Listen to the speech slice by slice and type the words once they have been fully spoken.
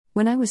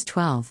When I was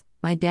 12,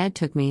 my dad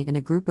took me and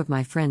a group of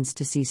my friends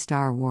to see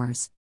Star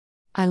Wars.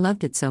 I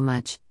loved it so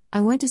much, I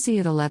went to see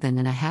it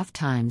 11.5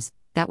 times.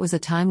 That was a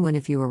time when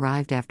if you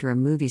arrived after a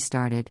movie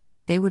started,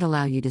 they would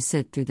allow you to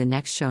sit through the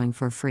next showing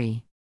for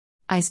free.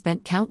 I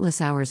spent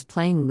countless hours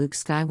playing Luke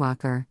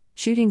Skywalker,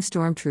 shooting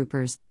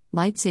stormtroopers,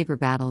 lightsaber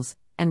battles,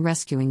 and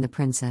rescuing the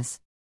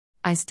princess.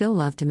 I still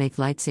love to make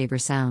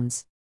lightsaber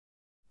sounds.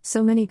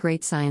 So many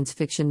great science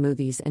fiction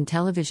movies and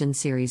television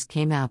series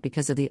came out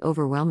because of the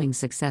overwhelming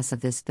success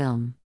of this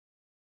film.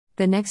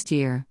 The next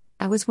year,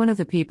 I was one of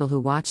the people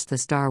who watched the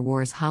Star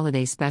Wars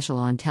holiday special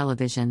on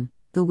television,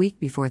 the week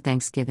before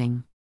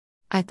Thanksgiving.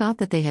 I thought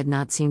that they had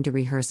not seemed to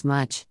rehearse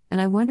much, and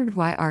I wondered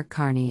why Art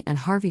Carney and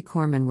Harvey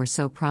Korman were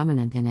so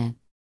prominent in it.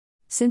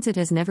 Since it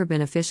has never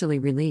been officially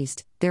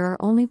released, there are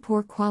only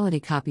poor quality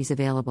copies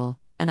available,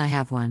 and I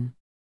have one.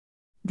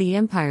 The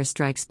Empire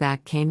Strikes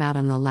Back came out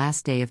on the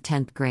last day of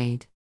 10th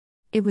grade.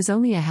 It was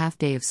only a half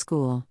day of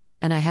school,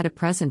 and I had a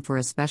present for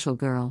a special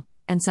girl,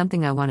 and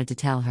something I wanted to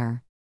tell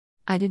her.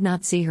 I did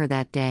not see her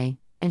that day,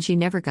 and she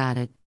never got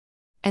it.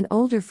 An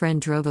older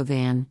friend drove a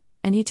van,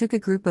 and he took a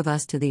group of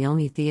us to the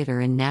only theater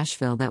in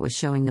Nashville that was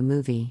showing the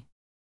movie.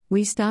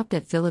 We stopped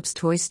at Phillips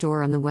Toy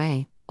Store on the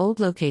way,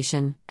 old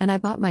location, and I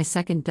bought my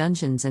second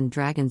Dungeons &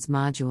 Dragons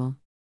module.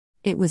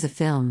 It was a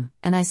film,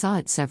 and I saw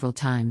it several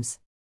times.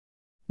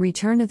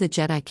 Return of the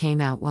Jedi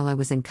came out while I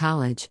was in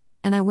college,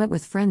 and I went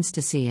with friends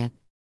to see it.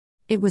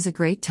 It was a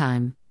great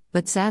time,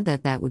 but sad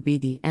that that would be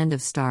the end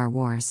of Star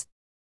Wars.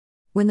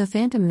 When The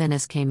Phantom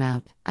Menace came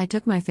out, I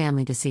took my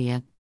family to see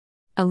it.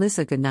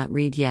 Alyssa could not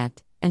read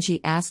yet, and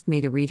she asked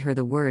me to read her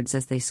the words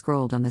as they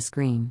scrolled on the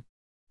screen.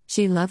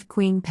 She loved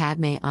Queen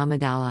Padme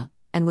Amidala,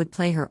 and would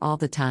play her all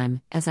the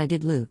time, as I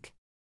did Luke.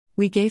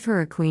 We gave her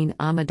a Queen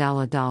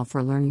Amidala doll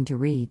for learning to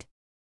read.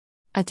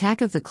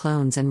 Attack of the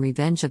Clones and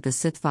Revenge of the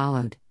Sith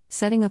followed,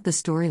 setting up the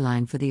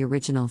storyline for the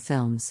original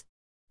films.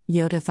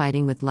 Yoda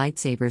fighting with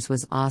lightsabers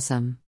was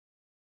awesome.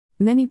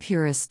 Many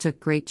purists took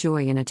great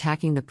joy in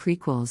attacking the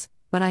prequels,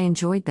 but I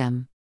enjoyed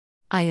them.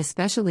 I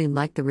especially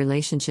liked the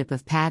relationship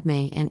of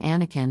Padme and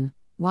Anakin,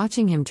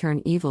 watching him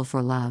turn evil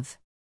for love.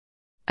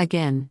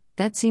 Again,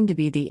 that seemed to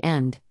be the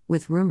end,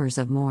 with rumors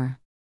of more.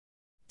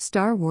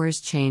 Star Wars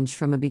changed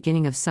from a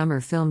beginning of summer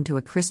film to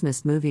a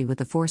Christmas movie with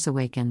The Force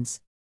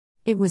Awakens.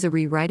 It was a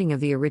rewriting of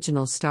the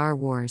original Star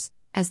Wars,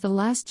 as The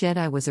Last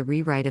Jedi was a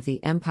rewrite of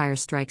The Empire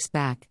Strikes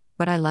Back,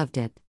 but I loved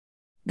it.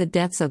 The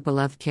deaths of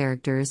beloved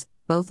characters,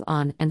 both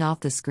on and off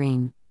the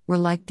screen, were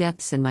like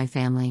deaths in my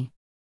family.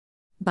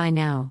 By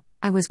now,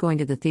 I was going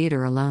to the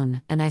theater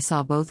alone, and I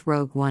saw both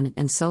Rogue One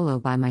and Solo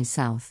by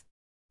myself.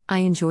 I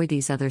enjoy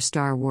these other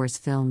Star Wars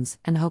films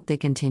and hope they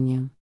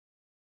continue.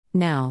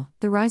 Now,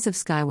 The Rise of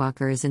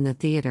Skywalker is in the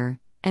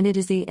theater, and it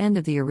is the end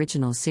of the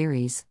original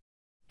series.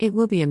 It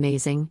will be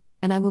amazing,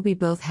 and I will be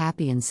both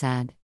happy and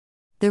sad.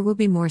 There will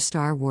be more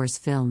Star Wars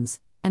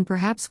films, and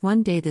perhaps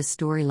one day this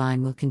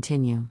storyline will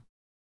continue.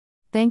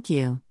 Thank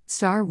you,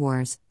 Star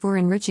Wars, for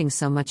enriching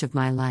so much of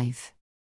my life.